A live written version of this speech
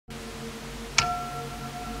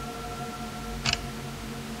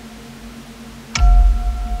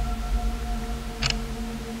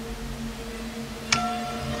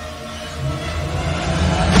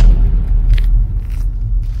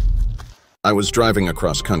I was driving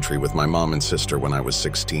across country with my mom and sister when I was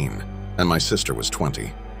 16, and my sister was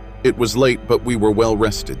 20. It was late, but we were well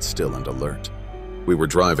rested still and alert. We were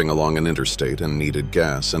driving along an interstate and needed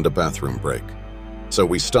gas and a bathroom break. So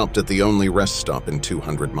we stopped at the only rest stop in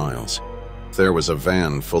 200 miles. There was a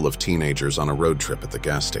van full of teenagers on a road trip at the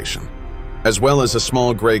gas station, as well as a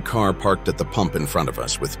small gray car parked at the pump in front of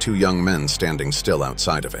us with 2 young men standing still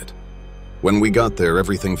outside of it. When we got there,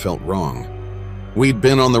 everything felt wrong. We'd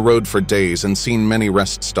been on the road for days and seen many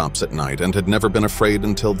rest stops at night and had never been afraid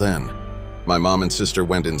until then. My mom and sister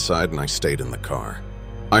went inside and I stayed in the car.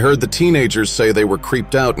 I heard the teenagers say they were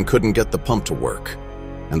creeped out and couldn't get the pump to work,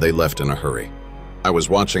 and they left in a hurry. I was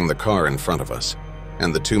watching the car in front of us,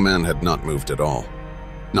 and the 2 men had not moved at all.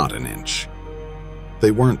 Not an inch.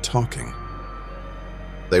 They weren't talking.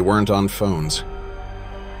 They weren't on phones.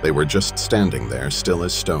 They were just standing there, still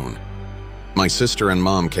as stone. My sister and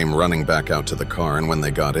mom came running back out to the car, and when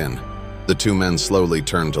they got in, the 2 men slowly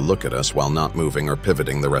turned to look at us while not moving or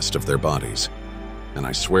pivoting the rest of their bodies. And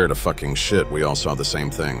I swear to fucking shit, we all saw the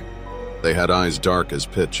same thing. They had eyes dark as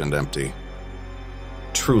pitch and empty.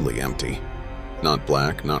 Truly empty. Not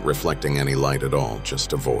black, not reflecting any light at all,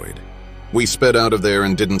 just a void. We sped out of there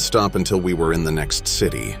and didn't stop until we were in the next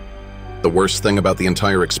city. The worst thing about the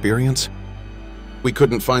entire experience? We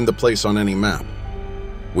couldn't find the place on any map.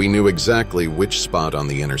 We knew exactly which spot on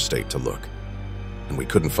the interstate to look, and we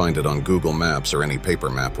couldn't find it on Google Maps or any paper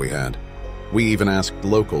map we had. We even asked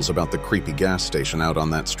locals about the creepy gas station out on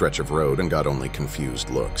that stretch of road and got only confused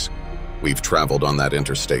looks. We've traveled on that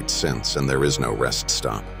interstate since, and there is no rest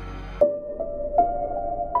stop.